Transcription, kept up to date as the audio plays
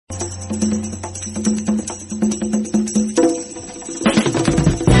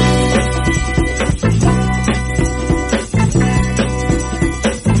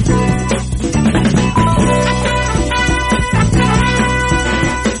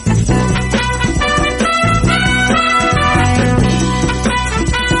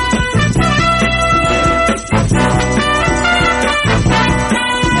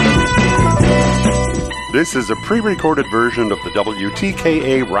This is a pre-recorded version of the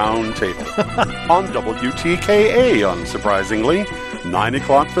WTKA Roundtable on WTKA, unsurprisingly, 9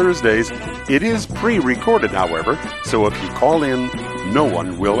 o'clock Thursdays. It is pre-recorded, however, so if you call in, no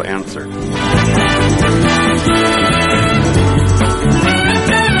one will answer.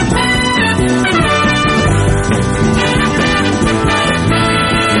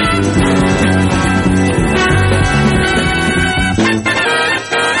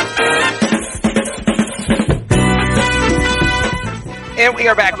 And we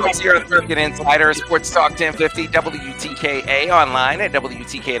are back here on the Cricket Insider, Sports Talk 1050, WTKA, online at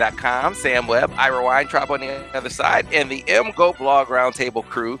WTK.com. Sam Webb, Ira Weintraub on the other side, and the MGO Blog Roundtable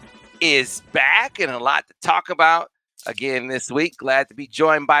crew is back, and a lot to talk about again this week. Glad to be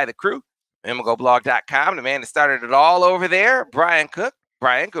joined by the crew, MGOblog.com, the man that started it all over there, Brian Cook.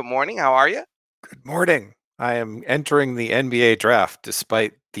 Brian, good morning. How are you? Good morning. I am entering the NBA draft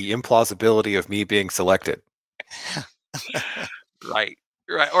despite the implausibility of me being selected. Right.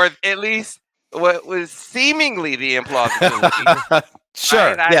 Or at least what was seemingly the implausibility.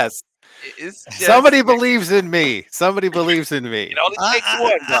 Sure, yes. Somebody believes in me. Somebody believes in me. It only takes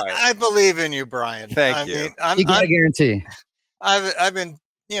one, Brian. I believe in you, Brian. Thank you. You got a guarantee. I've been,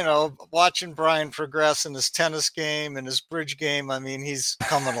 watching Brian progress in his tennis game and his bridge game. I mean, he's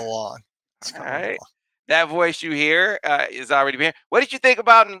coming along. All right. That voice you hear is already here. What did you think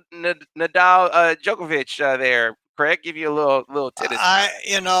about Nadal Djokovic there? Craig, give you a little tidbit.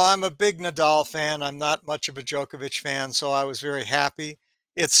 I'm a big Nadal fan. I'm not much of a Djokovic fan, so I was very happy.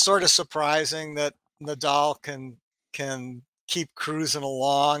 It's sort of surprising that Nadal can keep cruising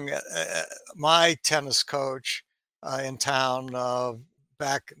along. My tennis coach in town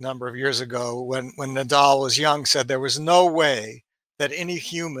back a number of years ago, when Nadal was young, said there was no way that any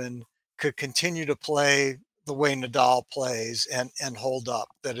human could continue to play the way Nadal plays and hold up.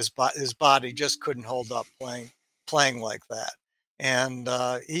 That his body just couldn't hold up playing like that. And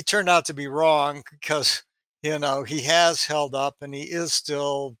he turned out to be wrong because, he has held up and he is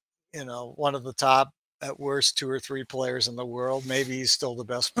still, one of the top, at worst, 2 or 3 players in the world. Maybe he's still the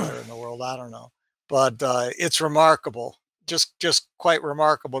best player in the world. I don't know. But it's remarkable, just quite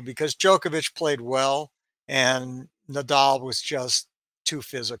remarkable, because Djokovic played well and Nadal was just too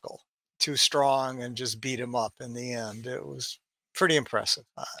physical, too strong, and just beat him up in the end. It was pretty impressive.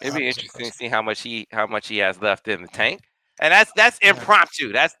 It'd be interesting to see how much he has left in the tank, and that's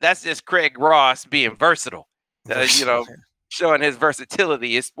impromptu. That's just Craig Ross being versatile. Showing his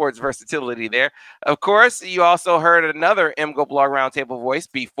versatility, his sports versatility there. Of course, you also heard another MGO Blog Roundtable voice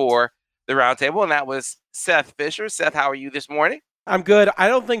before the roundtable, and that was Seth Fisher. Seth, how are you this morning? I'm good. I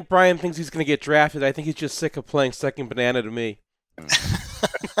don't think Brian thinks he's going to get drafted. I think he's just sick of playing second banana to me.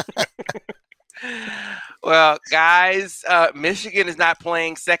 Well, guys, Michigan is not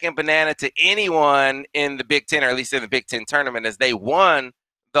playing second banana to anyone in the Big Ten, or at least in the Big Ten tournament, as they won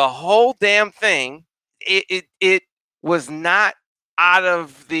the whole damn thing. It was not out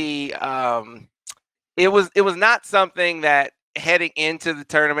of the it was not something that heading into the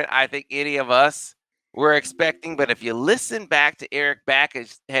tournament I think any of us were expecting. But if you listen back to Eric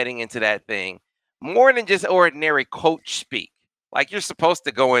Bakich heading into that thing, more than just ordinary coach speak. Like, you're supposed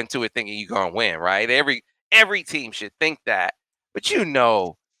to go into it thinking you're going to win, right? Every team should think that. But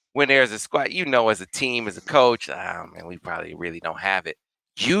when there's a squad, as a team, as a coach, man, we probably really don't have it.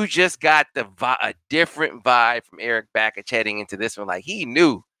 You just got a different vibe from Eric Bakich heading into this one. Like, he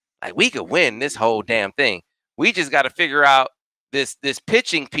knew, like, we could win this whole damn thing. We just got to figure out this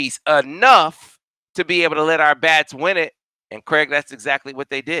pitching piece enough to be able to let our bats win it. And, Craig, that's exactly what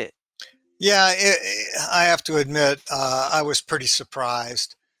they did. Yeah, I have to admit, I was pretty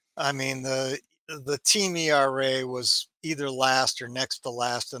surprised. I mean, the team ERA was either last or next to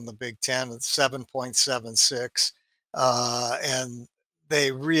last in the Big Ten at 7.76. And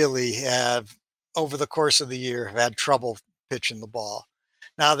they really have, over the course of the year, have had trouble pitching the ball.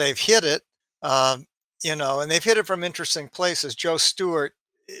 Now they've hit it, and they've hit it from interesting places. Joe Stewart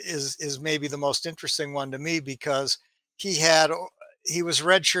is maybe the most interesting one to me, because he was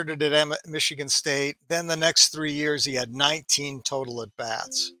redshirted at Michigan State. Then the next 3 years, he had 19 total at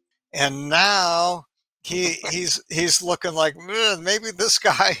bats. And now he's looking like, maybe this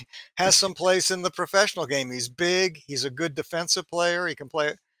guy has some place in the professional game. He's big. He's a good defensive player. He can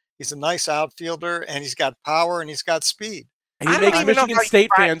play. He's a nice outfielder, and he's got power and he's got speed. And he I don't makes even know Michigan how you State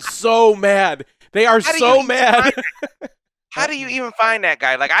find- fans so mad. They are How do you so even mad. How do you even find that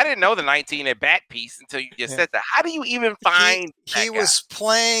guy? Like, I didn't know the 19 at bat piece until you just Yeah. said that. How do you even find He that guy? was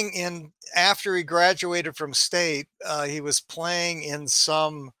playing after he graduated from state. He was playing in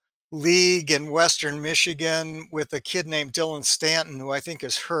some league in Western Michigan with a kid named Dylan Stanton, who I think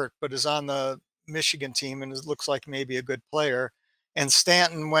is hurt, but is on the Michigan team and looks like maybe a good player. And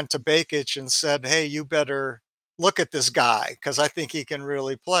Stanton went to Bakich and said, "Hey, you better look at this guy because I think he can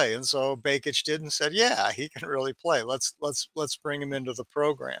really play." And so Bakich did and said, "Yeah, he can really play. Let's bring him into the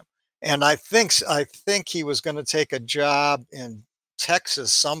program." And I think he was going to take a job in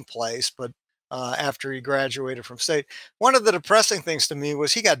Texas someplace, but after he graduated from state, one of the depressing things to me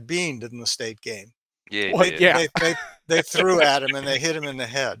was he got beamed in the state game. Yeah, Well, he did. yeah. They threw at him and they hit him in the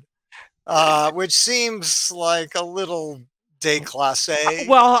head, which seems like a little déclassé.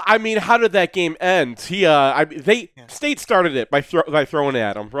 Well, I mean, how did that game end? State started it by throwing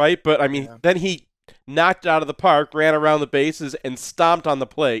at him, right? But I mean, Yeah. then he knocked it out of the park, ran around the bases, and stomped on the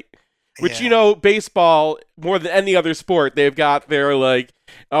plate. Which, Yeah. you know, baseball, more than any other sport, they've got their, like,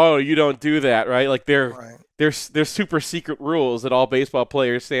 oh, you don't do that, right? Like, Right. there's super secret rules that all baseball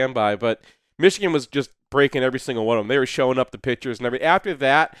players stand by. But Michigan was just breaking every single one of them. They were showing up the pitchers and everything. After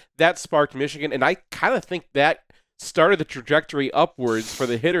that sparked Michigan, and I kind of think that started the trajectory upwards for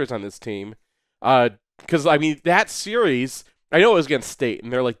the hitters on this team. Because, I mean, that series, I know it was against State,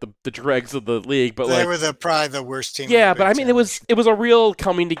 and they're like the dregs of the league, but They like, were probably the worst team. in yeah, the but Big I mean, Ten. it was a real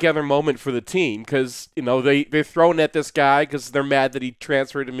coming together moment for the team because, you know, they're throwing at this guy because they're mad that he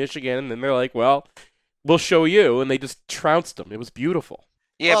transferred to Michigan, and then they're like, well, we'll show you, and they just trounced him. It was beautiful.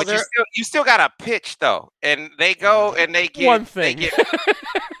 Yeah, Well, but you still got to pitch though, and they go and they get One thing.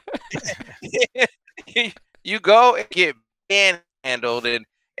 you go and get manhandled, and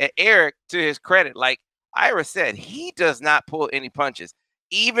Eric, to his credit, like Ira said, he does not pull any punches,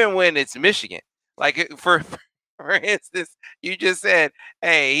 even when it's Michigan. Like for instance, you just said,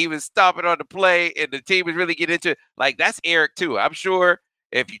 hey, he was stomping on the play, and the team was really getting into it. Like, that's Eric too. I'm sure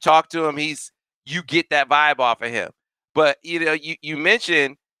if you talk to him, you get that vibe off of him. But you know, you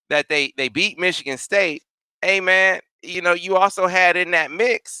mentioned that they beat Michigan State. Hey man, you know, you also had in that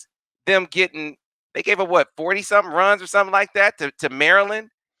mix them getting, they gave up what, 40-something runs or something like that to Maryland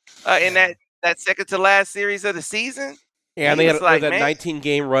in that second to last series of the season. And He they was had like, that man.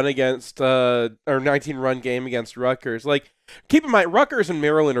 19-game run against, or 19-run game against Rutgers. Like, keep in mind, Rutgers and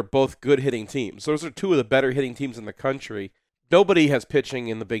Maryland are both good hitting teams. Those are two of the better hitting teams in the country. Nobody has pitching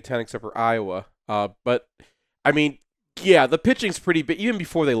in the Big Ten except for Iowa. But, I mean, yeah, the pitching's pretty bad. Even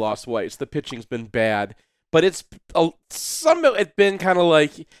before they lost Weiss, the pitching's been bad. But some of it's been kind of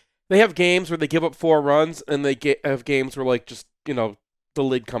like, they have games where they give up 4 runs, and they have games where, like, just, you know, the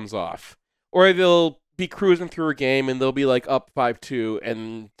lid comes off. Or they'll be cruising through a game and they'll be like up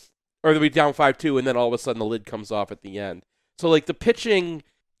 5-2 or they'll be down 5-2 and then all of a sudden the lid comes off at the end. So like the pitching,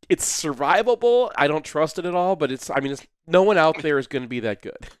 it's survivable. I don't trust it at all, but it's no one out there is going to be that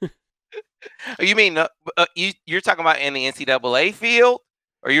good. You mean you're talking about in the NCAA field,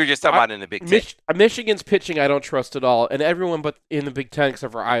 or you're just talking about in the Big Ten? Michigan's pitching I don't trust at all, and everyone but in the Big Ten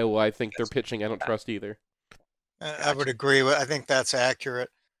except for Iowa, I think their pitching I don't trust either. I would agree with. I think that's accurate.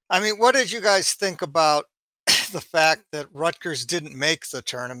 I mean, what did you guys think about the fact that Rutgers didn't make the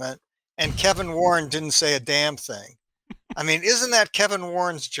tournament and Kevin Warren didn't say a damn thing? I mean, isn't that Kevin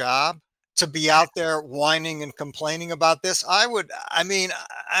Warren's job to be out there whining and complaining about this? I'm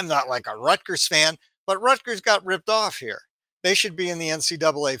not like a Rutgers fan, but Rutgers got ripped off here. They should be in the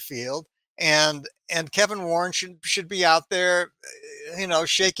NCAA field, and Kevin Warren should be out there, you know,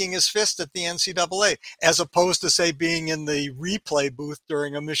 shaking his fist at the NCAA, as opposed to, say, being in the replay booth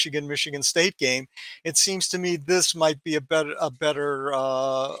during a Michigan State game. It seems to me this might be a better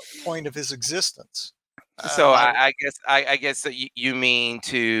point of his existence. So I guess so you mean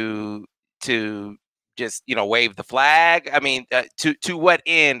to just, you know, wave the flag? I mean, to what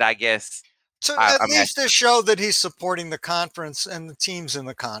end? I guess. At least to show that he's supporting the conference and the teams in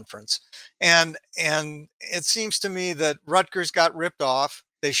the conference. And it seems to me that Rutgers got ripped off.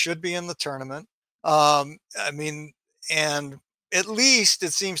 They should be in the tournament. And at least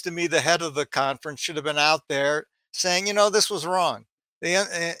it seems to me the head of the conference should have been out there saying, you know, this was wrong.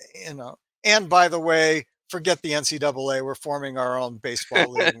 And by the way, forget the NCAA. We're forming our own baseball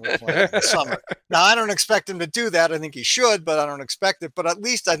league and we're playing in the summer. Now, I don't expect him to do that. I think he should, but I don't expect it. But at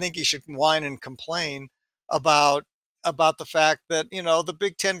least I think he should whine and complain about the fact that, you know, the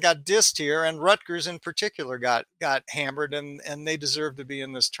Big Ten got dissed here, and Rutgers in particular got hammered, and they deserve to be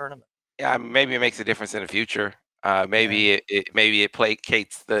in this tournament. Yeah, maybe it makes a difference in the future. Maybe it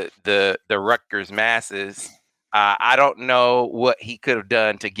placates the Rutgers masses. I don't know what he could have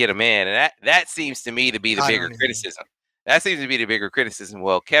done to get him in, and that seems to me to be the bigger criticism. That seems to be the bigger criticism.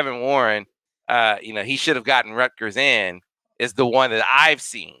 Well, Kevin Warren, he should have gotten Rutgers in, is the one that I've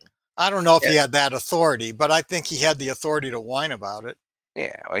seen. I don't know if he had that authority, but I think he had the authority to whine about it.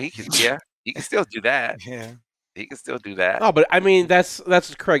 Yeah, well, he can still do that. Yeah, he can still do that. No, but I mean that's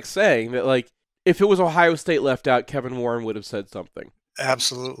what Craig's saying, that like if it was Ohio State left out, Kevin Warren would have said something.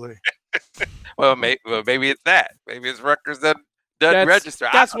 absolutely. Well, maybe it's that. Maybe it's Rutgers that doesn't register.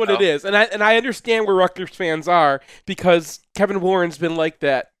 That's what it is, and I understand where Rutgers fans are, because Kevin Warren's been like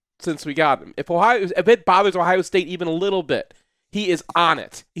that since we got him. If it bothers Ohio State even a little bit, he is on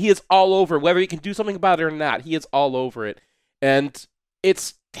it. He is all over it. Whether he can do something about it or not, he is all over it. And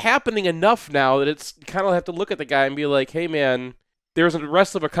it's happening enough now that it's kind of have to look at the guy and be like, hey man, there's the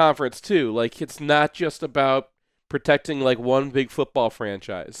rest of a conference too. Like, it's not just about protecting like one big football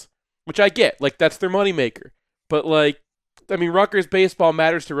franchise, which I get. Like, that's their moneymaker. But like, I mean, Rutgers baseball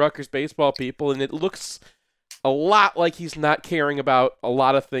matters to Rutgers baseball people, and it looks a lot like he's not caring about a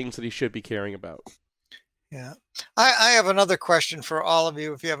lot of things that he should be caring about. Yeah. I have another question for all of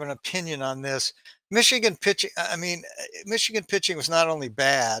you, if you have an opinion on this. Michigan pitching was not only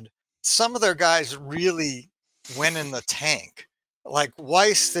bad, some of their guys really went in the tank. Like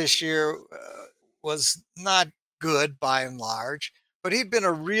Weiss this year was not good by and large, but he'd been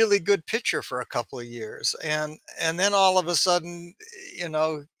a really good pitcher for a couple of years. And then all of a sudden,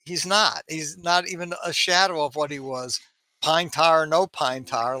 he's not even a shadow of what he was, pine tar, no pine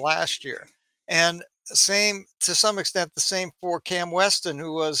tar last year. And same, to some extent, the same for Cam Weston,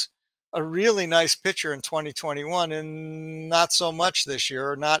 who was a really nice pitcher in 2021 and not so much this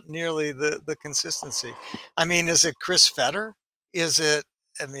year, or not nearly the consistency. I mean, is it Chris Fetter? Is it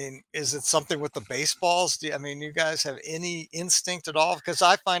something with the baseballs? You guys have any instinct at all? Because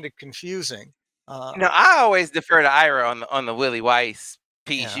I find it confusing. I always defer to Ira on the Willie Weiss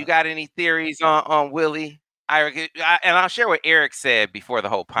piece. Yeah. You got any theories on Willie? Ira, and I'll share what Eric said before the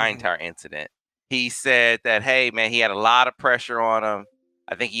whole pine tar incident. He said that, hey, man, he had a lot of pressure on him.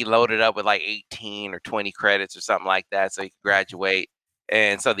 I think he loaded up with like 18 or 20 credits or something like that so he could graduate.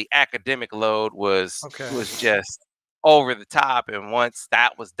 And so the academic load was just over the top. And once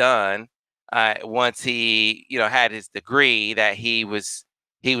that was done, once he, had his degree, that he was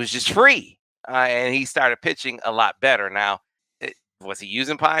just free. And he started pitching a lot better. Now, was he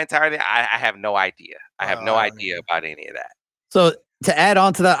using pine tar? I have no idea. I have no idea about any of that. So to add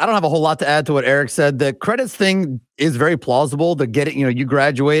on to that, I don't have a whole lot to add to what Eric said. The credits thing is very plausible. To get it, you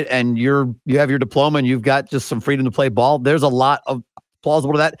graduate and you have your diploma and you've got just some freedom to play ball. There's a lot of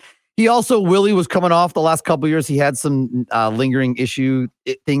plausible to that. Willie was coming off the last couple of years. He had some lingering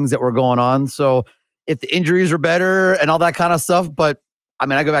things that were going on. So if the injuries are better and all that kind of stuff, but I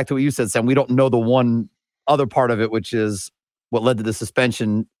mean, I go back to what you said, Sam. We don't know the one other part of it, which is what led to the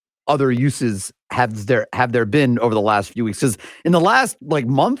suspension. Other uses have there been over the last few weeks? Because in the last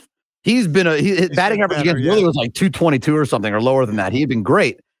month, his batting average against Willie was like 222 or something, or lower than that. He had been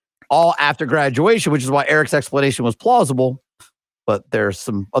great all after graduation, which is why Eric's explanation was plausible. But there's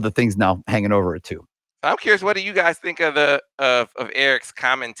some other things now hanging over it too. I'm curious, what do you guys think of of Eric's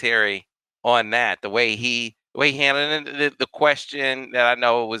commentary on that? The way he handled the question that I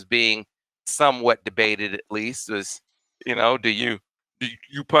know was being somewhat debated, at least, was, do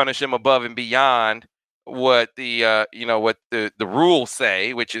you punish him above and beyond what the rules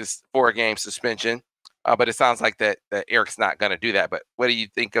say, which is 4-game suspension. But it sounds like that Eric's not going to do that. But what do you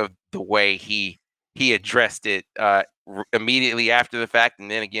think of the way he addressed it immediately after the fact, and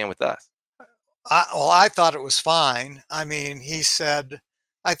then again with us? I thought it was fine. I mean,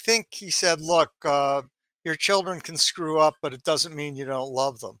 I think he said, look, your children can screw up, but it doesn't mean you don't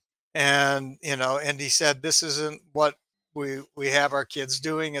love them. And, and he said, this isn't what we have our kids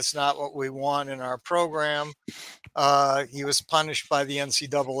doing. It's not what we want in our program. He was punished by the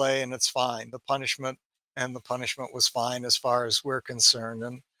NCAA, and it's fine. The punishment was fine as far as we're concerned.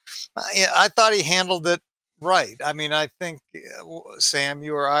 And I thought he handled it right. I mean, I think, Sam,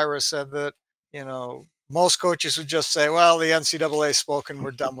 you or Ira said that, most coaches would just say, well, the NCAA spoken,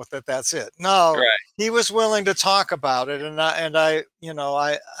 we're done with it. That's it. No, right. He was willing to talk about it. And I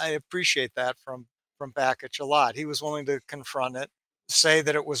appreciate that from Bakich a lot. He was willing to confront it, say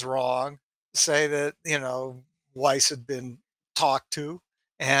that it was wrong, say that, Weiss had been talked to,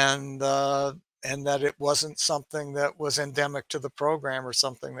 and that it wasn't something that was endemic to the program or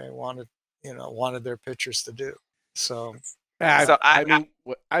something they wanted their pitchers to do. So So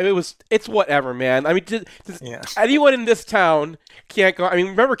it's whatever, man. I mean, Yeah. anyone in this town can't go. I mean,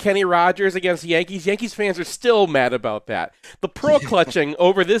 remember Kenny Rogers against the Yankees? Yankees fans are still mad about that. The pearl clutching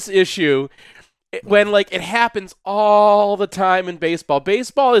over this issue, when like it happens all the time in baseball.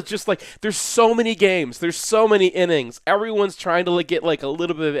 Baseball is just like there's so many games, there's so many innings. Everyone's trying to like, get like a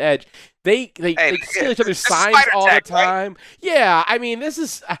little bit of edge. They steal each other's signs all the time. Right? Yeah, I mean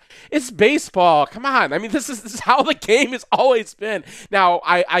it's baseball. Come on, I mean this is how the game has always been. Now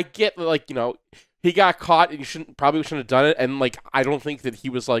I get like he got caught and you probably shouldn't have done it, and like I don't think that he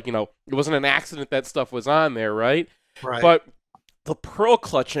was like it wasn't an accident that stuff was on there, right? Right. But the pearl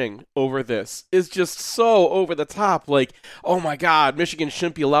clutching over this is just so over the top. Like, oh my God, Michigan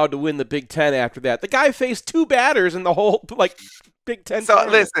shouldn't be allowed to win the Big Ten after that. The guy faced 2 batters in the whole Big Ten. So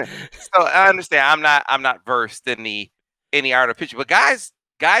tournament. listen, so I understand. I'm not versed in the art of pitching, but guys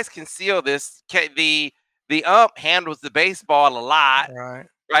conceal this. The ump handles the baseball a lot. Right.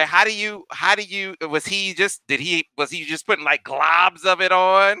 Right? How do you? Was he just putting like globs of it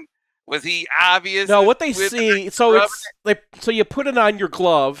on? Was he obvious? No, what they see, so you put it on your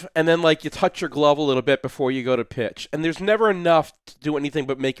glove, and then like you touch your glove a little bit before you go to pitch, and there's never enough to do anything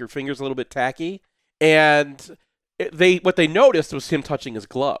but make your fingers a little bit tacky. And what they noticed was him touching his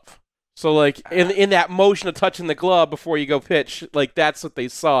glove. So like in that motion of touching the glove before you go pitch, like that's what they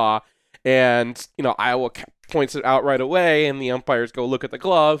saw. And Iowa points it out right away, and the umpires go look at the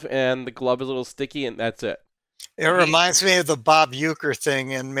glove, and the glove is a little sticky, and that's it. It reminds me of the Bob Uecker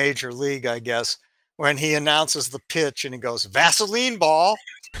thing in Major League, I guess, when he announces the pitch and he goes, Vaseline ball.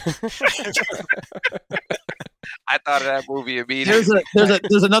 I thought of that movie immediately.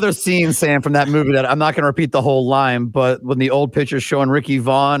 There's another scene, Sam, from that movie that I'm not going to repeat the whole line, but when the old pitcher's showing Ricky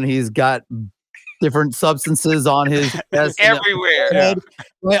Vaughn, he's got different substances on his chest, everywhere,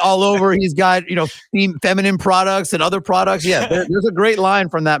 all over. He's got feminine products and other products. Yeah, there's a great line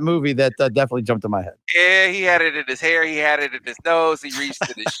from that movie that definitely jumped in my head. Yeah, he had it in his hair, he had it in his nose, he reached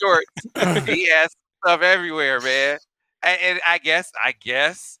in his shorts. He has stuff everywhere, man. And I guess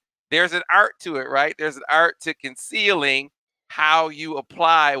there's an art to it, right? There's an art to concealing how you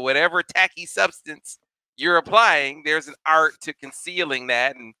apply whatever tacky substance you're applying. There's an art to concealing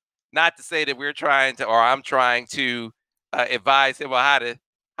that, and not to say that I'm trying to advise him on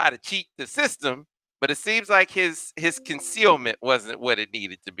how to cheat the system, but it seems like his concealment wasn't what it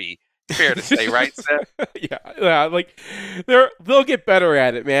needed to be. Fair to say, right, Seth? Yeah, like they'll get better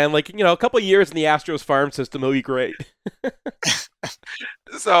at it, man. Like a couple of years in the Astros farm system, he'll be great.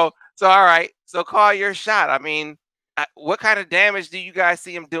 So all right. So call your shot. I mean, what kind of damage do you guys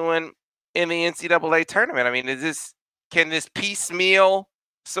see him doing in the NCAA tournament? I mean, can this piecemeal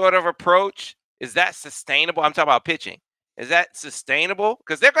sort of approach, is that sustainable? I'm talking about pitching. Is that sustainable?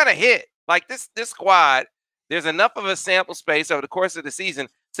 Because they're going to hit. Like this squad, there's enough of a sample space over the course of the season.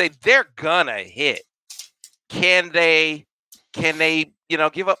 Say they're gonna hit. Can they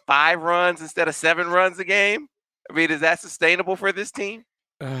give up 5 runs instead of 7 runs a game? I mean, is that sustainable for this team?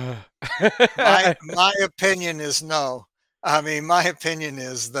 My opinion is no. I mean, my opinion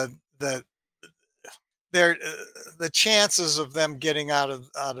is that the chances of them getting out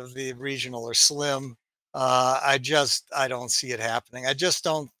of the regional are slim. I don't see it happening. I just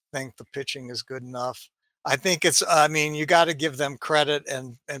don't think the pitching is good enough. I think you got to give them credit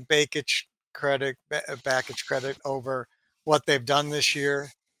and Bakich credit over what they've done this year.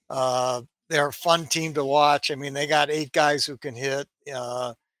 They're a fun team to watch. I mean, they got 8 guys who can hit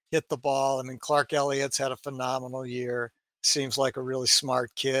the ball. I mean, Clark Elliott's had a phenomenal year. Seems like a really smart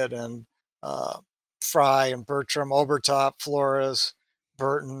kid. And Fry and Bertram, Obertop, Flores,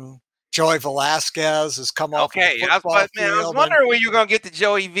 Burton, Joey Velasquez has come off. Okay, I was wondering when you're going to get to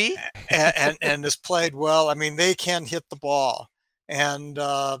Joey V. and has played well. I mean, they can hit the ball, and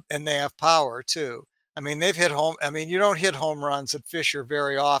they have power too. I mean, they've hit home. I mean, you don't hit home runs at Fisher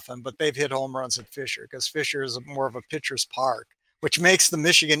very often, but they've hit home runs at Fisher because Fisher is more of a pitcher's park, which makes the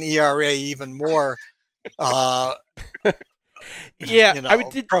Michigan ERA even more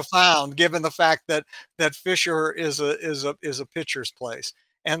profound, given the fact that Fisher is a pitcher's place.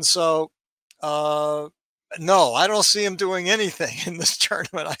 And so, no, I don't see them doing anything in this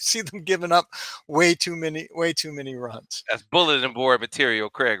tournament. I see them giving up way too many runs. That's bulletin board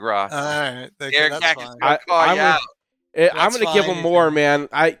material, Craig Ross. All right, Eric that's fine. I'm going to give them more, man.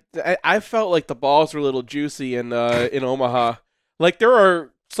 I felt like the balls were a little juicy in Omaha. Like there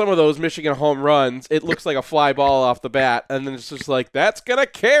are some of those Michigan home runs. It looks like a fly ball off the bat, and then it's just like that's gonna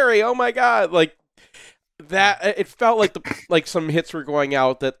carry. Oh my God! Like that. It felt like some hits were going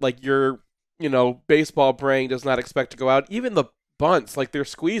out that like your baseball brain does not expect to go out. Even the bunts, like their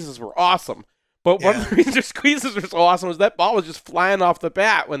squeezes were awesome, But one of the reasons their squeezes were so awesome was that ball was just flying off the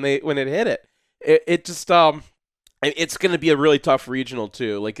bat when it hit it. It just it's going to be a really tough regional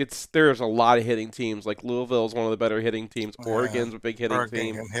too. Like there's a lot of hitting teams. Like Louisville's one of the better hitting teams. Oregon's a big hitting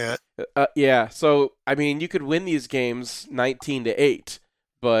team. Hit. Yeah. So I mean, you could win these games 19-8,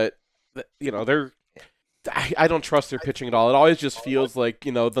 but I don't trust their pitching at all. It always just feels like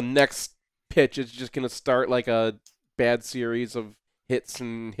the next pitch is just going to start like a bad series of hits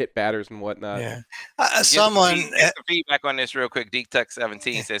and hit batters and whatnot. Yeah. Someone get the feedback on this real quick.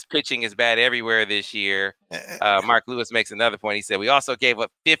 DeekTuck17 says pitching is bad everywhere this year. Mark Lewis makes another point. He said we also gave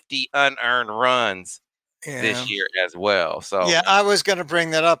up 50 unearned runs this year as well. So yeah, I was going to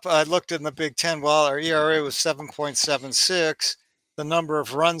bring that up. I looked in the Big Ten. While our ERA was 7.76, the number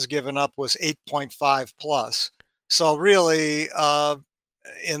of runs given up was 8.5 plus. So really,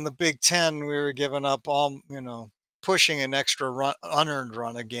 in the Big Ten, we were giving up pushing an extra unearned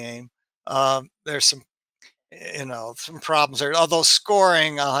run a game. There's some problems there. Although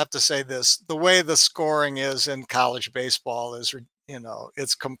scoring, I'll have to say this: the way the scoring is in college baseball is,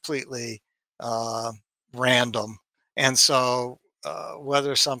 it's completely random, and so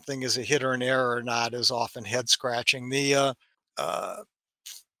whether something is a hit or an error or not is often head scratching.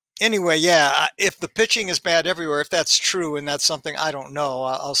 Anyway, yeah, if the pitching is bad everywhere, if that's true, and that's something I don't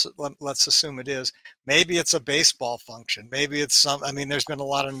know, let's assume it is. Maybe it's a baseball function. Maybe it's there's been a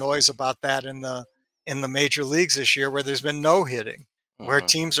lot of noise about that in the major leagues this year, where there's been no hitting, where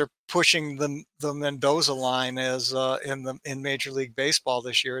teams are pushing the Mendoza line as in Major League Baseball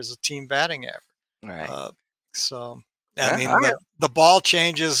this year as a team batting average. Right. The ball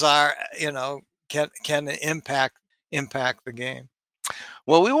changes are can impact the game.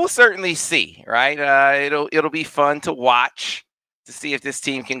 Well, we will certainly see, right? It'll be fun to watch to see if this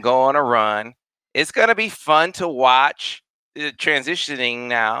team can go on a run. It's going to be fun to watch transitioning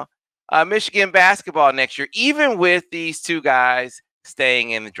now. Michigan basketball next year, even with these two guys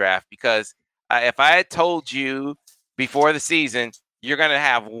staying in the draft, because if I had told you before the season, you're going to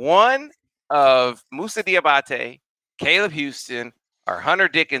have one of Moussa Diabate, Caleb Houston, or Hunter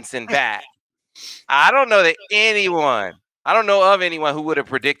Dickinson back, I don't know of anyone who would have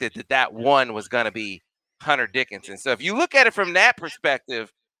predicted that one was going to be Hunter Dickinson. So if you look at it from that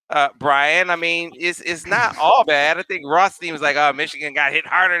perspective, Brian, it's not all bad. I think Rothstein was like, "Oh, Michigan got hit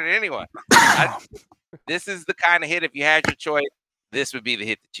harder than anyone." This is the kind of hit, if you had your choice, this would be the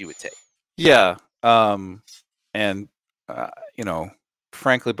hit that you would take. Yeah,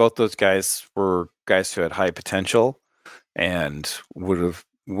 frankly, both those guys were guys who had high potential and would have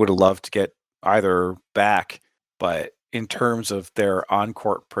loved to get either back, but in terms of their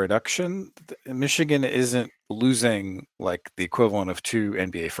on-court production, Michigan isn't losing like the equivalent of 2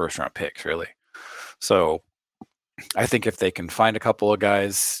 NBA first-round picks, really. So I think if they can find a couple of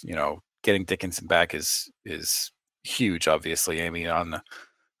guys, getting Dickinson back is huge, obviously. On the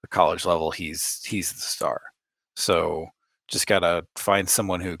college level, he's the star. So just got to find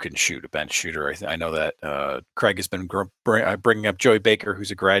someone who can shoot, a bench shooter. I know that Craig has been bringing up Joey Baker,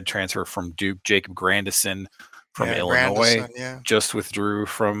 who's a grad transfer from Duke, Jacob Grandison from Illinois, just withdrew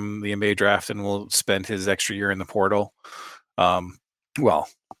from the NBA draft and will spend his extra year in the portal. Won't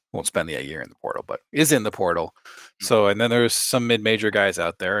spend the year in the portal, but is in the portal. So, and then there's some mid-major guys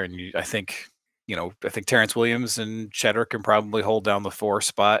out there, and I think Terrence Williams and Cheddar can probably hold down the 4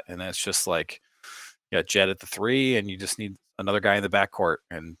 spot, and it's just like, Jed at the 3, and you just need another guy in the backcourt,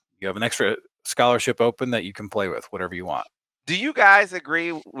 and you have an extra scholarship open that you can play with, whatever you want. Do you guys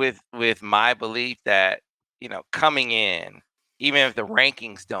agree with my belief that, coming in, even if the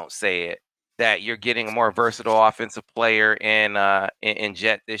rankings don't say it, that you're getting a more versatile offensive player in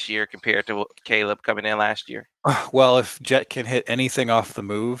Jet this year compared to Caleb coming in last year? Well, if Jet can hit anything off the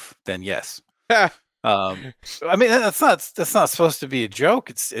move, then yes. That's not supposed to be a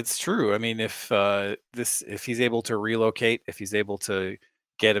joke. It's true. If he's able to relocate, if he's able to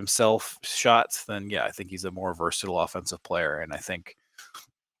get himself shots, then yeah, I think he's a more versatile offensive player. And I think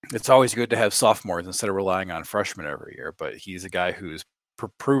it's always good to have sophomores instead of relying on freshmen every year. But he's a guy who's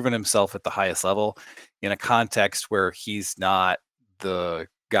proven himself at the highest level in a context where he's not the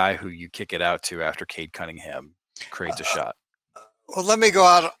guy who you kick it out to after Cade Cunningham creates a shot. Well, let me go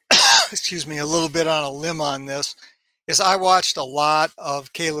out, a little bit on a limb on this. I watched a lot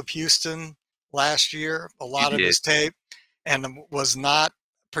of Caleb Houston last year, a lot of his tape, and was not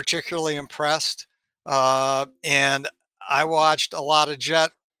particularly impressed. And I watched a lot of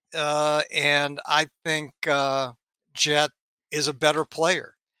Jet, and I think Jet is a better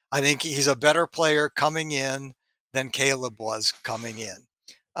player. I think he's a better player coming in than Caleb was coming in.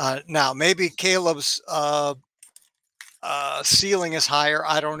 Now, maybe Caleb's ceiling is higher.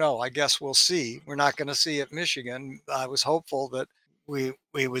 I don't know. I guess we'll see. We're not going to see at Michigan. I was hopeful that we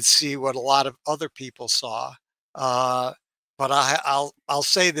would see what a lot of other people saw. But I'll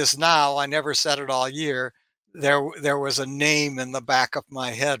say this now. I never said it all year. There was a name in the back of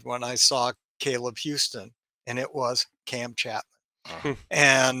my head when I saw Caleb Houston, and it was Cam Chapman.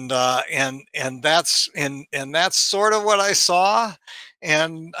 And that's sort of what I saw,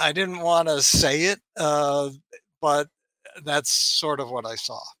 and I didn't want to say it, but that's sort of what I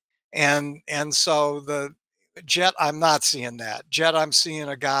saw. And so the Jet, I'm not seeing that. Jet, I'm seeing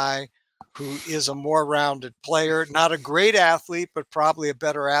a guy who is a more rounded player, not a great athlete, but probably a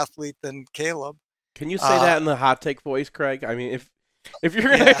better athlete than Caleb. Can you say that in the hot take voice, Craig? I mean, if you're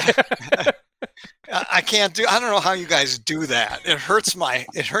gonna I can't do. I don't know how you guys do that. It hurts my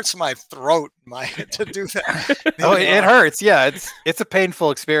throat to do that. Oh, it hurts. Yeah, it's a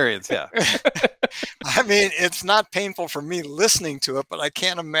painful experience. Yeah. I mean, it's not painful for me listening to it, but I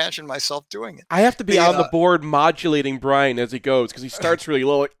can't imagine myself doing it. I have to be on the board modulating Brian as he goes because he starts really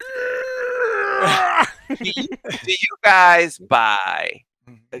low. Like, do you guys buy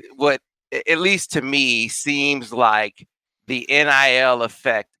what, at least to me, seems like the NIL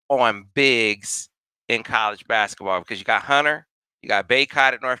effect on bigs in college basketball? Because you got Hunter, you got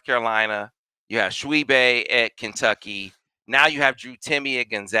Baycott at North Carolina, you have Schwebe at Kentucky, now you have Drew Timme at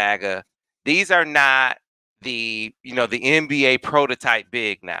Gonzaga. These are not the NBA prototype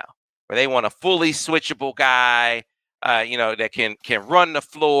big now, where they want a fully switchable guy, that can run the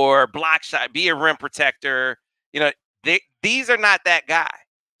floor, block shot, be a rim protector. These are not that guy.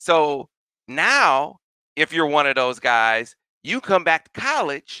 So now, if you're one of those guys, you come back to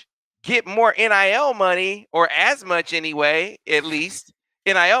college, get more NIL money, or as much anyway, at least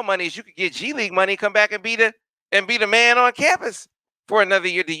NIL money as you could get G League money, come back and be the man on campus for another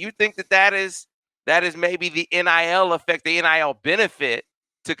year. Do you think that is maybe the NIL effect, the NIL benefit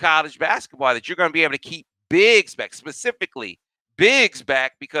to college basketball, that you're going to be able to keep bigs back, specifically bigs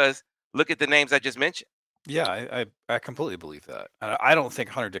back, because look at the names I just mentioned? Yeah, I completely believe that. I don't think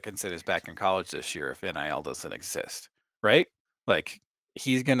Hunter Dickinson is back in college this year if NIL doesn't exist, right? Like,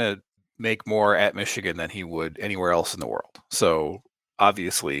 he's going to make more at Michigan than he would anywhere else in the world. So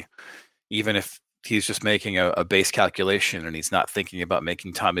obviously, even if he's just making a base calculation and he's not thinking about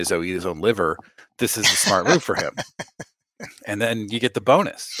making Tom Izzo eat his own liver, this is a smart move for him. And then you get the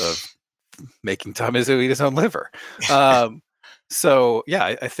bonus of making Tom Izzo eat his own liver. So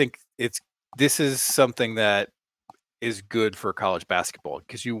yeah, I think this is something that is good for college basketball,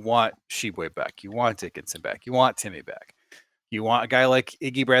 because you want Sheboy back, you want Dickinson back, you want Timme back, you want a guy like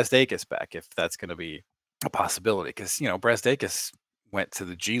Iggy Brasdeikis back, if that's going to be a possibility, because Brasdeikis went to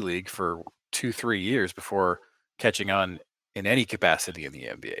the G League for 2-3 years before catching on in any capacity in the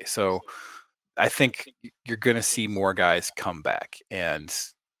NBA. So I think you're going to see more guys come back, and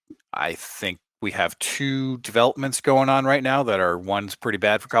I think we have two developments going on right now that are, one's pretty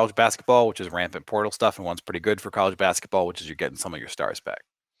bad for college basketball, which is rampant portal stuff, and one's pretty good for college basketball, which is you're getting some of your stars back.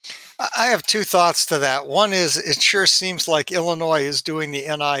 I have two thoughts to that. One is, it sure seems like Illinois is doing the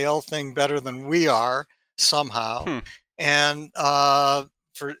NIL thing better than we are somehow. And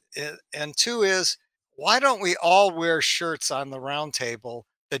two is, why don't we all wear shirts on the round table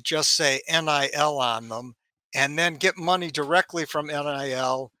that just say NIL on them, and then get money directly from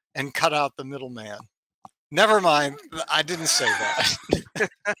NIL and cut out the middleman? Never mind. I didn't say that.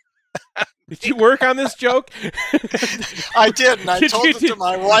 Did you work on this joke? I did, and I told it to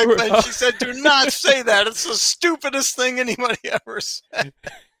my wife, and she said, "Do not say that. It's the stupidest thing anybody ever said."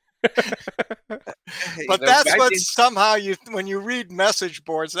 But that's what somehow when you read message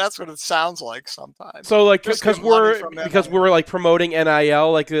boards, that's what it sounds like sometimes. So like, because we're like promoting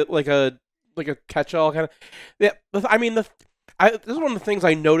NIL like a catch-all kind of. Yeah, I mean, this is one of the things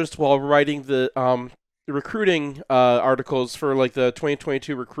I noticed while writing the recruiting articles for like the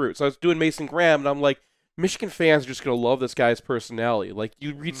 2022 recruits. So I was doing Mason Graham, and I'm like, Michigan fans are just gonna love this guy's personality. Like,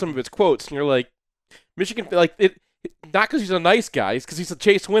 you read some of his quotes, and you're like, Michigan, like it. Not because he's a nice guy, it's because he's a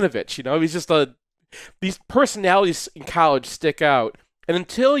Chase Winovich. He's just these personalities in college stick out. And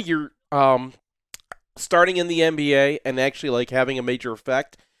until you're starting in the NBA and actually like having a major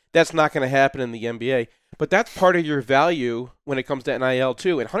effect, that's not going to happen in the NBA. But that's part of your value when it comes to NIL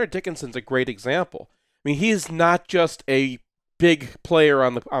too. And Hunter Dickinson's a great example. I mean, he's not just a big player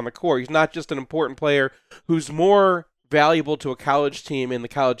on the court. He's not just an important player who's more valuable to a college team in the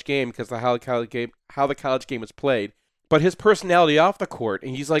college game because of how the college game is played, but his personality off the court,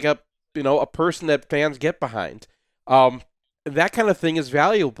 and he's like a person that fans get behind. That kind of thing is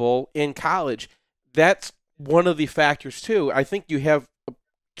valuable in college. That's one of the factors too. I think you have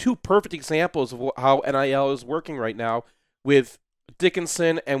two perfect examples of how NIL is working right now with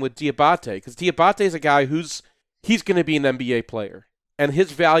Dickinson and with Diabate, because Diabate is a guy he's going to be an NBA player, and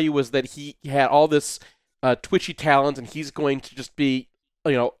his value was that he had all this twitchy talent, and he's going to just be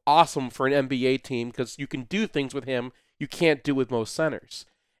awesome for an NBA team because you can do things with him you can't do with most centers.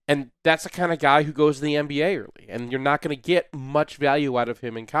 And that's the kind of guy who goes to the NBA early, and you're not going to get much value out of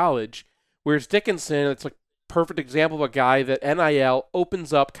him in college. Whereas Dickinson, it's a perfect example of a guy that NIL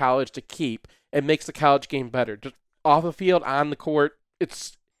opens up college to keep and makes the college game better. Just off the field, on the court,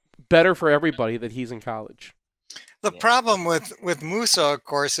 it's better for everybody that he's in college. The problem with Musa, of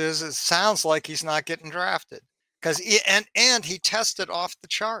course, is it sounds like he's not getting drafted because he tested off the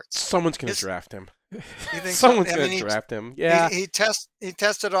charts. Someone's going to draft him. You think someone's going to draft him? Yeah, he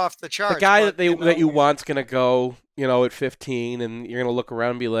tested off the charts. The guy that you want's going to go, at 15, and you're going to look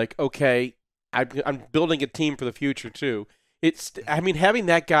around and be like, okay, I'm building a team for the future too. Having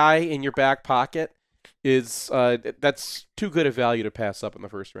that guy in your back pocket is that's too good a value to pass up in the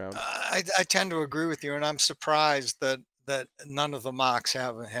first round. I tend to agree with you, and I'm surprised that none of the mocks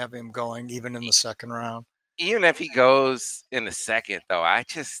have him going even in the second round. Even if he goes in the second, though,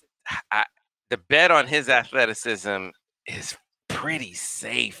 the bet on his athleticism is pretty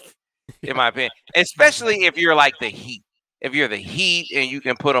safe, in my opinion, especially if you're like the Heat. If you're the Heat and you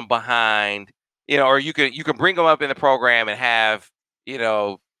can put them behind, or you can bring them up in the program and have,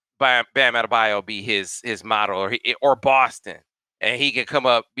 Bam Adebayo be his model, or Boston, and he can come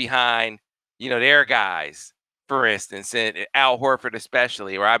up behind, their guys, for instance, and Al Horford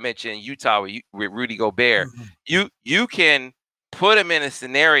especially, or I mentioned Utah with Rudy Gobert. Mm-hmm. You can put him in a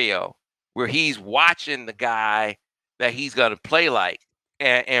scenario where he's watching the guy that he's going to play like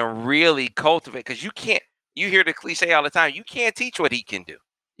and really cultivate, because you hear the cliche all the time, you can't teach what he can do.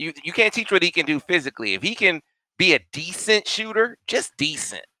 You can't teach what he can do physically. If he can be a decent shooter, just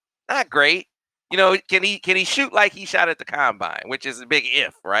decent, not great, can he shoot like he shot at the combine, which is a big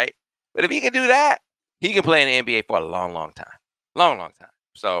if, right? But if he can do that, he can play in the NBA for a long, long time.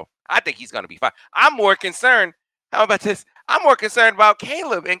 So I think he's going to be fine. I'm more concerned. How about this? I'm more concerned about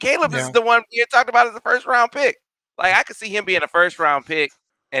Caleb, and Caleb is the one you talked about as a first round pick. Like, I could see him being a first round pick,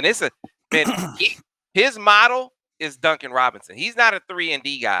 and his model is Duncan Robinson. He's not a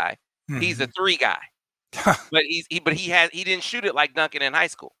 3-and-D guy. Mm-hmm. He's a 3 guy. But he didn't shoot it like Duncan in high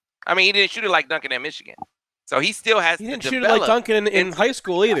school. I mean, he didn't shoot it like Duncan at Michigan. So he still has to develop. He didn't shoot it like Duncan in high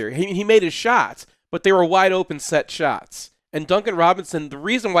school either. He made his shots, but they were wide open set shots. And Duncan Robinson, the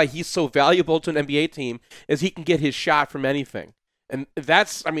reason why he's so valuable to an NBA team is he can get his shot from anything. And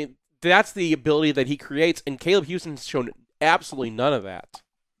that's the ability that he creates. And Caleb Houston's shown absolutely none of that.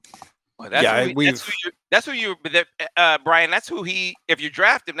 Well, Brian, that's who if you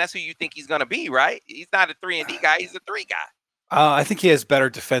draft him, that's who you think he's going to be, right? He's not a 3-and-D guy. He's a 3 guy. I think he has better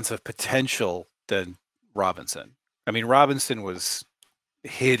defensive potential than Robinson. I mean, Robinson was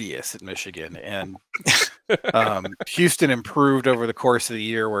hideous at Michigan, and Houston improved over the course of the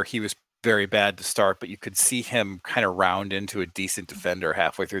year, where he was very bad to start, but you could see him kind of round into a decent defender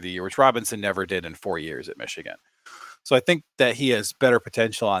halfway through the year, which Robinson never did in 4 years at Michigan. So I think that he has better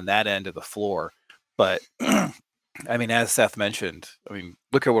potential on that end of the floor. But I mean, as Seth mentioned,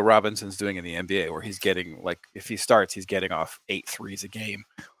 look at what Robinson's doing in the NBA, where he's getting, like, if he starts, he's getting off 8 threes a game.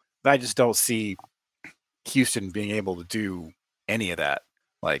 But I just don't see Houston being able to do any of that.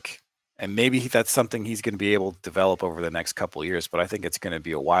 And maybe that's something he's going to be able to develop over the next couple of years, but I think it's going to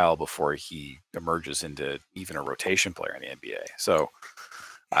be a while before he emerges into even a rotation player in the NBA. So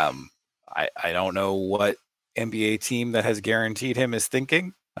I don't know what NBA team that has guaranteed him is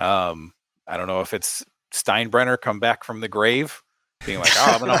thinking. I don't know if it's Steinbrenner come back from the grave being like,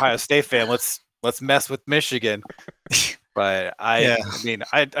 oh, I'm an Ohio State fan. Let's mess with Michigan. But I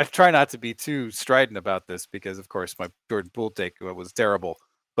try not to be too strident about this because, of course, my Jordan Poole take was terrible.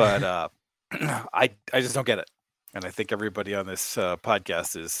 But I just don't get it. And I think everybody on this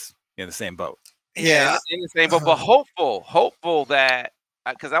podcast is in the same boat. Yeah, in the same boat. But hopeful that,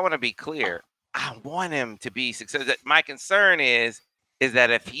 because I want to be clear, I want him to be successful. My concern is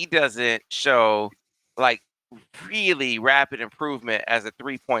that if he doesn't show like really rapid improvement as a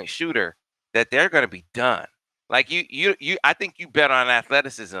 3-point shooter, that they're going to be done. Like I think you bet on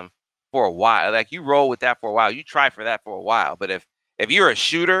athleticism for a while. Like, you roll with that for a while. You try for that for a while. But if you're a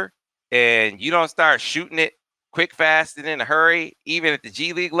shooter and you don't start shooting it quick, fast, and in a hurry, even at the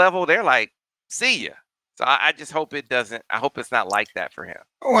G League level, they're like, see ya. So I just hope it doesn't. I hope it's not like that for him.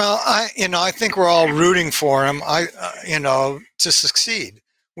 Well, I think we're all rooting for him. To succeed.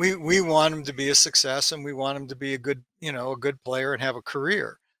 We want him to be a success, and we want him to be a good player and have a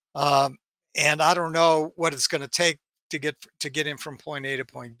career. And I don't know what it's going to take to get him from point A to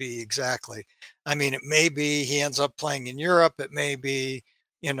point B. Exactly. I mean, it may be he ends up playing in Europe. It may be,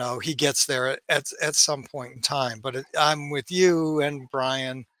 he gets there at some point in time. But I'm with you and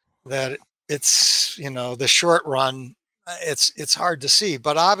Brian that it's, the short run, it's hard to see.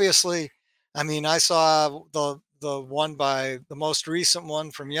 But obviously, I mean, I saw the most recent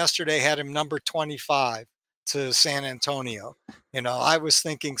one from yesterday had him number 25 to San Antonio. I was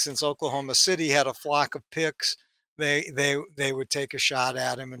thinking since Oklahoma City had a flock of picks, they would take a shot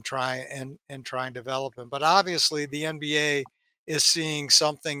at him and try and develop him. But obviously, the NBA is seeing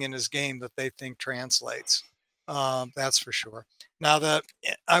something in his game that they think translates. That's for sure. Now,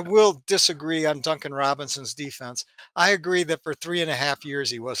 I will disagree on Duncan Robinson's defense. I agree that for 3.5 years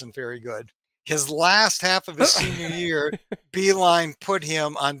he wasn't very good. His last half of his senior year, Beilein put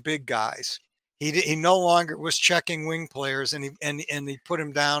him on big guys. He no longer was checking wing players, and he put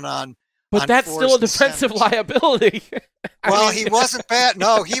him down on. But that's still a defensive liability. Well, he wasn't bad.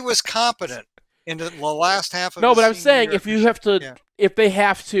 No, he was competent in the last half of. No, but I'm saying if they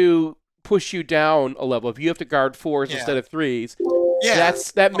have to push you down a level, if you have to guard fours instead of threes,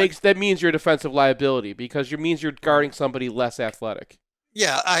 that means you're a defensive liability because it means you're guarding somebody less athletic.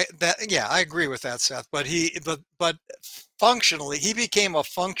 Yeah, I agree with that, Seth. But but functionally, he became a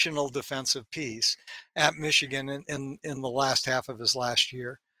functional defensive piece at Michigan in the last half of his last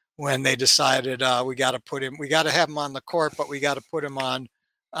year when they decided we got to have him on the court, but we got to put him on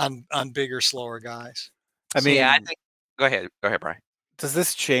bigger, slower guys. I think. Go ahead, Brian. Does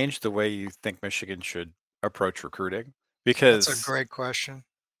this change the way you think Michigan should approach recruiting? Because that's a great question.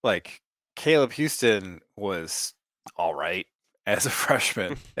 Like Caleb Houston was all right as a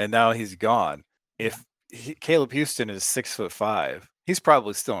freshman, and now he's gone. If Caleb Houston is 6'5", he's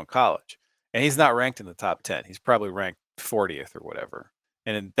probably still in college, and he's not ranked in the top 10. He's probably ranked 40th or whatever.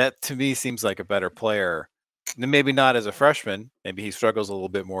 And that to me seems like a better player. Maybe not as a freshman. Maybe he struggles a little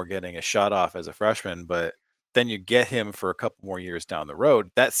bit more getting a shot off as a freshman, but then you get him for a couple more years down the road.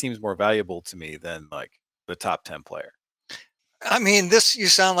 That seems more valuable to me than like the top 10 player. I mean, you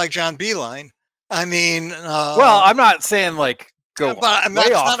sound like John Beilein. I mean, well, I'm not saying like go. But way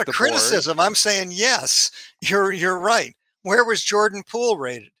that's off not a the criticism. board. I'm saying yes. You're right. Where was Jordan Poole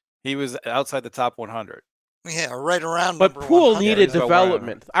rated? He was outside the top 100. Yeah, right around. But Poole needed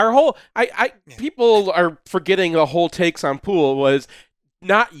development. Our whole people are forgetting the whole takes on Poole was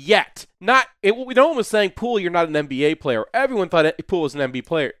not yet. No one was saying Poole, you're not an NBA player. Everyone thought Poole was an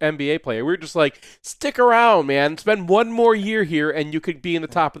NBA player. We were just like, stick around, man. Spend one more year here, and you could be in the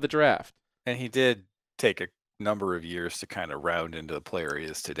top of the draft. And he did take a number of years to kind of round into the player he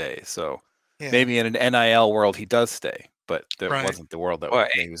is today. So maybe in an NIL world he does stay, but that wasn't the world that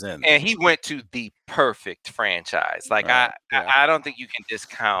he was in. And he went to the perfect franchise. Like I don't think you can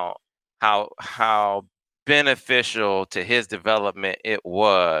discount how beneficial to his development it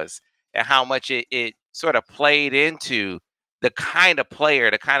was, and how much it sort of played into the kind of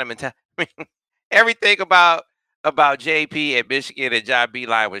player, the kind of mentality. I mean, everything about JP at Michigan and John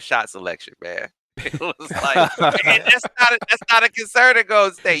Beilein was shot selection, man. It was like that's not a concern at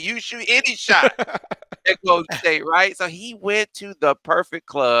Golden State. You shoot any shot at Golden State, right? So he went to the perfect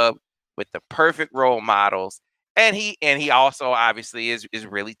club with the perfect role models, and he also obviously is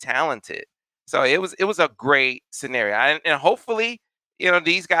really talented. So it was a great scenario, and hopefully,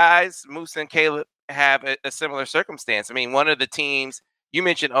 these guys, Moose and Caleb, have a similar circumstance. I mean, one of the teams you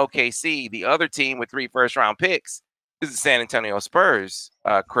mentioned, OKC, the other team with 3 first-round picks is the San Antonio Spurs,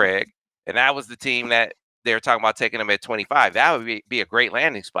 Craig. And that was the team that they were talking about taking him at 25. That would be a great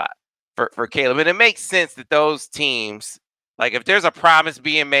landing spot for Caleb. And it makes sense that those teams, like if there's a promise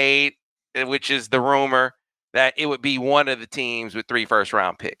being made, which is the rumor, that it would be one of the teams with 3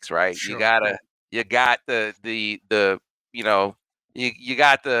 first-round picks, right? Sure. You got the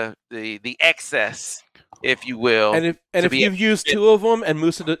excess, if you will. And if you've used 2 of them and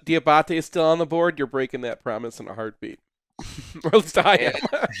Moussa Diabate is still on the board, you're breaking that promise in a heartbeat. Or at least I am.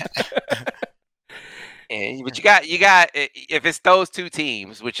 But you got if it's those 2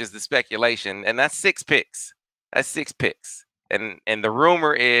 teams, which is the speculation, and that's 6 picks. That's 6 picks. And the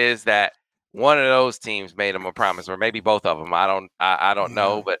rumor is that one of those teams made them a promise, or maybe both of them. I don't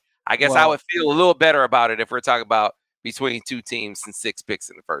know, but I guess I would feel a little better about it if we're talking about between 2 teams and 6 picks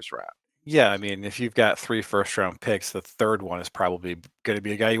in the first round. Yeah, I mean, if you've got 3 first-round picks, the third one is probably going to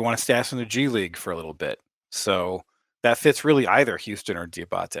be a guy you want to stash in the G League for a little bit. So that fits really either Houston or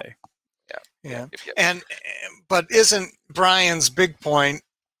Diabate. Yeah. But isn't Brian's big point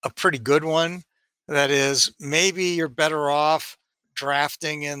a pretty good one? That is, maybe you're better off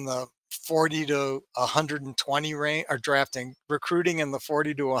drafting in the 40 to 120 range, or recruiting in the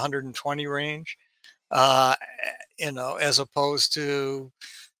 40 to 120 range, uh, as opposed to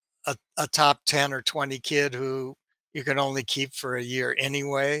a top 10 or 20 kid who you can only keep for a year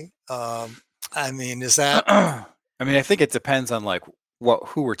anyway. I mean, is that? I mean, I think it depends on like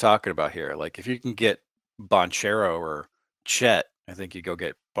who we're talking about here. Like if you can get Bonchero or Chet, I think you go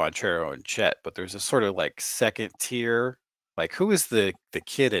get Bonchero and Chet. But there's a sort of like second tier. Like who is the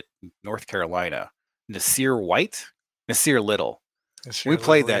kid at North Carolina? Nasir White, Nasir Little. We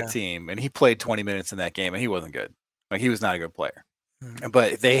played that team, and he played 20 minutes in that game, and he wasn't good. Like he was not a good player.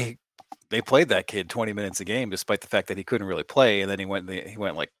 But they played that kid 20 minutes a game, despite the fact that he couldn't really play. And then he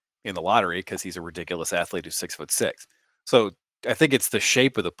went like in the lottery because he's a ridiculous athlete who's 6'6". So I think it's the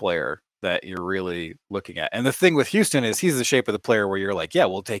shape of the player that you're really looking at. And the thing with Houston is he's the shape of the player where you're like, yeah,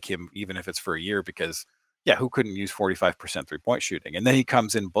 we'll take him even if it's for a year because yeah, who couldn't use 45% 3-point shooting? And then he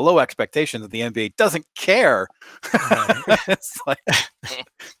comes in below expectations that the NBA doesn't care. It's like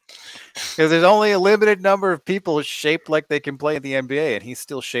because there's only a limited number of people shaped like they can play in the NBA, and he's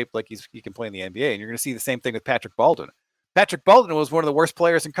still shaped like he can play in the NBA. And you're going to see the same thing with Patrick Baldwin. Patrick Baldwin was one of the worst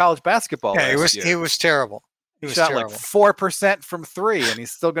players in college basketball. Yeah, he was terrible. He shot like 4% from 3, and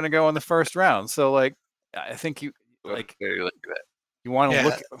he's still going to go in the first round. So, like, I think you like you want to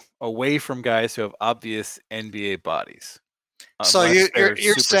look away from guys who have obvious NBA bodies. So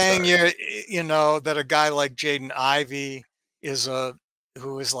you're saying that a guy like Jaden Ivey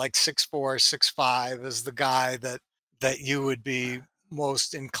who is like 6'4", 6'5", is the guy that you would be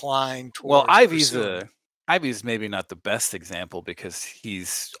most inclined towards. Well, Ivy's maybe not the best example because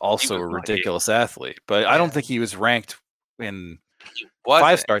he's also a ridiculous athlete, but I don't think he was ranked in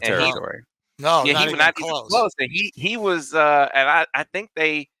 5-star territory. No, he was not even close. And he was, and I think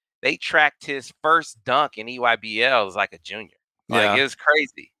they tracked his first dunk in EYBL as like a junior. Like it was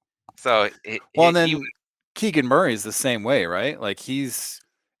crazy. So Keegan Murray is the same way, right? Like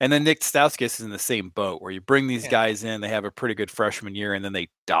and then Nick Stauskas is in the same boat where you bring these guys in, they have a pretty good freshman year, and then they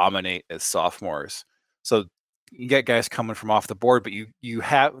dominate as sophomores. So you get guys coming from off the board, but you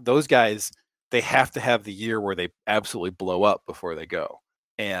have those guys, they have to have the year where they absolutely blow up before they go.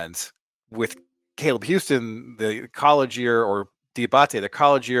 And with Caleb Houston, the college year, or Diabate, the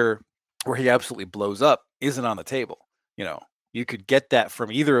college year where he absolutely blows up isn't on the table. You could get that from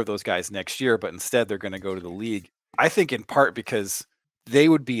either of those guys next year, but instead they're going to go to the league. I think in part because they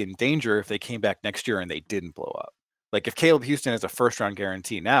would be in danger if they came back next year and they didn't blow up. Like if Caleb Houston has a first-round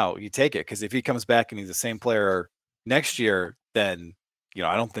guarantee now, you take it, because if he comes back and he's the same player next year, then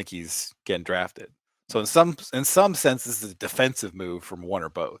I don't think he's getting drafted. So in some sense, this is a defensive move from one or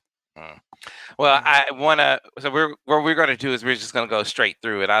both. Well, I want to. So what we're going to do is we're just going to go straight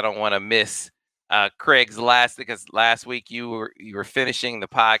through it. I don't want to miss Craig's because last week you were finishing the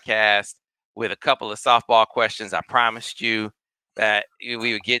podcast with a couple of softball questions. I promised you that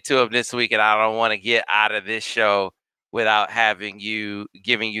we would get to them this week, and I don't want to get out of this show without giving you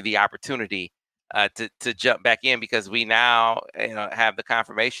the opportunity to jump back in, because we now have the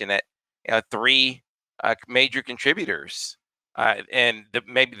confirmation that 3 major contributors and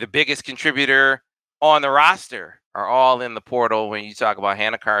maybe the biggest contributor on the roster are all in the portal. When you talk about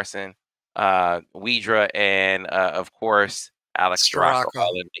Hannah Carson, Weidra, and of course Alex Storako,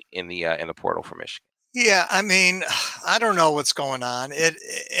 all in the portal for Michigan. Yeah, I mean, I don't know what's going on.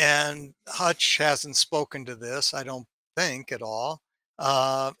 And Hutch hasn't spoken to this, I don't think, at all.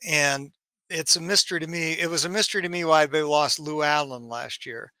 And it's a mystery to me. It was a mystery to me why they lost Lou Allen last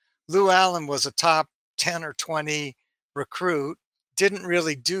year. Lou Allen was a top 10 or 20 recruit, didn't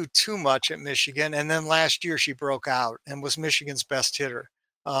really do too much at Michigan. And then last year she broke out and was Michigan's best hitter.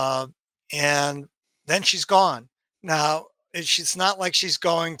 And then she's gone. Now, it's not like she's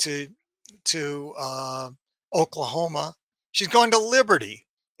going to Oklahoma. She's going to Liberty.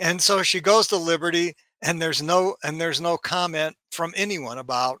 And so she goes to Liberty, and there's no comment from anyone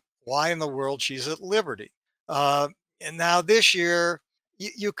about why in the world she's at Liberty. And now this year,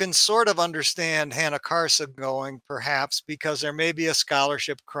 you can sort of understand Hannah Carson going, perhaps, because there may be a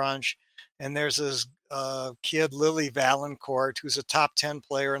scholarship crunch, and there's this kid, Lily Valancourt, who's a top 10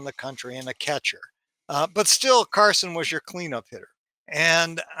 player in the country and a catcher. But still, Carson was your cleanup hitter.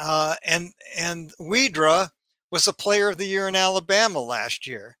 And Weidra was the player of the year in Alabama last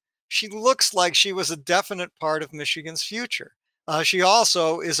year. She looks like she was a definite part of Michigan's future. She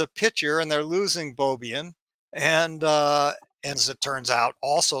also is a pitcher, and they're losing Bobian, and as it turns out,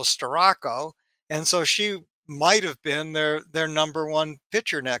 also Storako. And so she might have been their number 1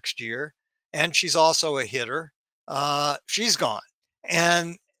 pitcher next year. And she's also a hitter. She's gone.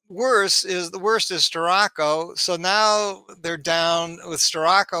 And the worst is Storako. So now they're down with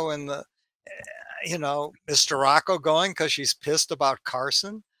Storako in the, is Storako going because she's pissed about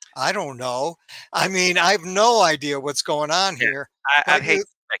Carson? I don't know. I mean, I have no idea what's going on here. I'd hate to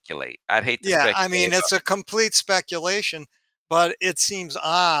speculate. I'd hate to Yeah, speculate. I mean, it's a complete speculation, but it seems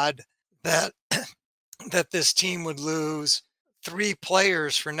odd that that this team would lose 3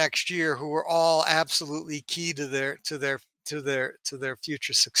 players for next year who were all absolutely key to their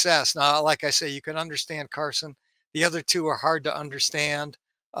future success. Now, like I say, you can understand Carson. The other 2 are hard to understand.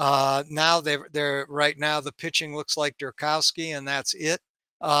 Now they're right now the pitching looks like Durkowski, and that's it.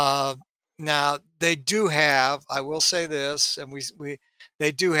 Now they do have, I will say this, and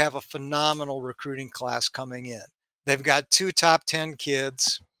they do have a phenomenal recruiting class coming in. They've got 2 top 10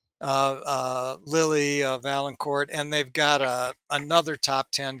 kids, Lily Valancourt, and they've got another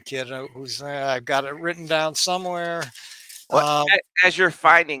top 10 kid who's I've got it written down somewhere. Well, as you're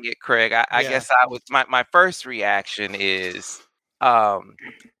finding it, Craig, I guess my first reaction is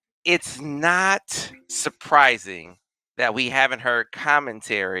it's not surprising that we haven't heard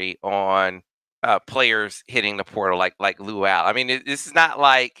commentary on players hitting the portal like Lou Al. I mean, this is not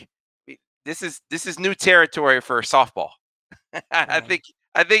like this is new territory for softball. I think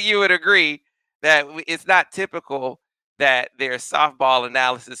you would agree that it's not typical that there's softball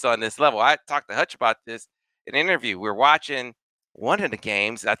analysis on this level. I talked to Hutch about this in an interview. We're watching one of the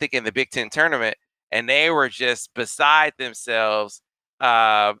games, I think in the Big Ten tournament, and they were just beside themselves,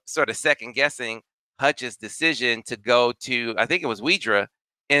 sort of second guessing Hutch's decision to go to, I think it was Widra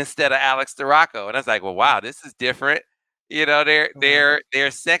instead of Alex Storako. And I was like, well, wow, this is different. You know,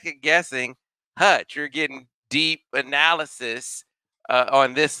 they're second guessing Hutch. You're getting deep analysis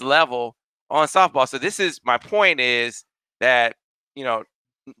on this level on softball. So this is my point, is that, you know,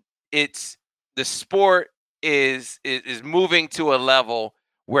 it's the sport is moving to a level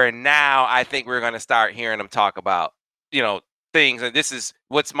where now I think we're going to start hearing them talk about, you know, things. And this is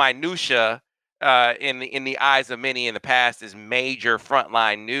what's minutia in the eyes of many in the past is major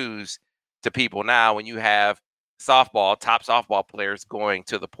frontline news to people now when you have top softball players going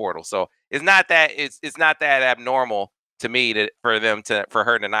to the portal. So it's not that abnormal to me for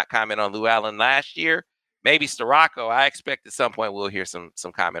her to not comment on Lou Allen last year. Maybe Storako. I expect at some point we'll hear some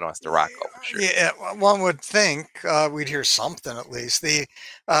comment on Storako for sure. Yeah, one would think we'd hear something at least.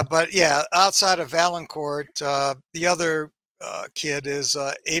 But yeah, outside of Valancourt, the other kid is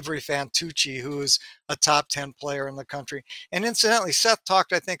Avery Fantucci, who is a top 10 player in the country. And incidentally, Seth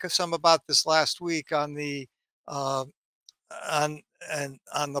talked, I think, some about this last week on the on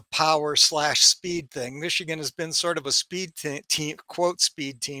the power / speed thing. Michigan has been sort of a speed team, quote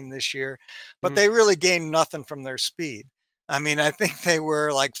speed team this year, but they really gained nothing from their speed. I mean, I think they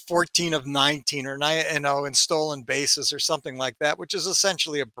were like 14 of 19 or 9, in stolen bases or something like that, which is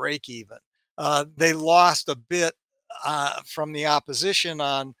essentially a break even. They lost a bit from the opposition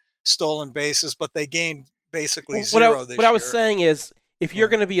on stolen bases, but they gained basically zero this year. What I was saying is, if you're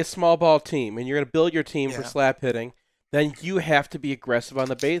going to be a small ball team and you're going to build your team for slap hitting, then you have to be aggressive on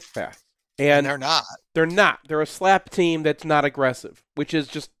the base path. And they're not. They're not. They're a slap team that's not aggressive, which is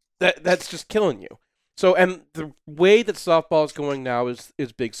just that's just killing you. So, and the way that softball is going now is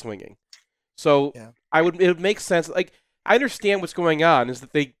big swinging. So it would make sense. Like, I understand what's going on is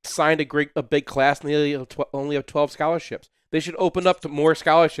that they signed a big class and they only have 12 scholarships. They should open up to more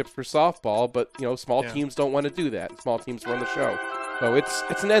scholarships for softball, but small teams don't want to do that. Small teams run the show. So it's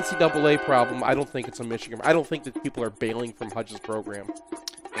an NCAA problem. I don't think it's a Michigan. I don't think that people are bailing from Hutch's program.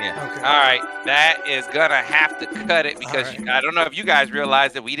 Yeah. Okay. All right. That is going to have to cut it because I don't know if you guys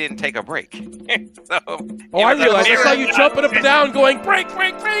realize that we didn't take a break. I realized. I saw you jumping up and down going, break,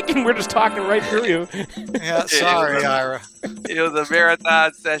 and we're just talking right through you. Yeah, sorry, Ira. It was a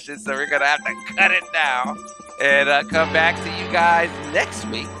marathon session, so we're going to have to cut it down and come back to you guys next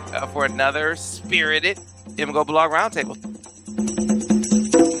week for another spirited MGO Blog Roundtable.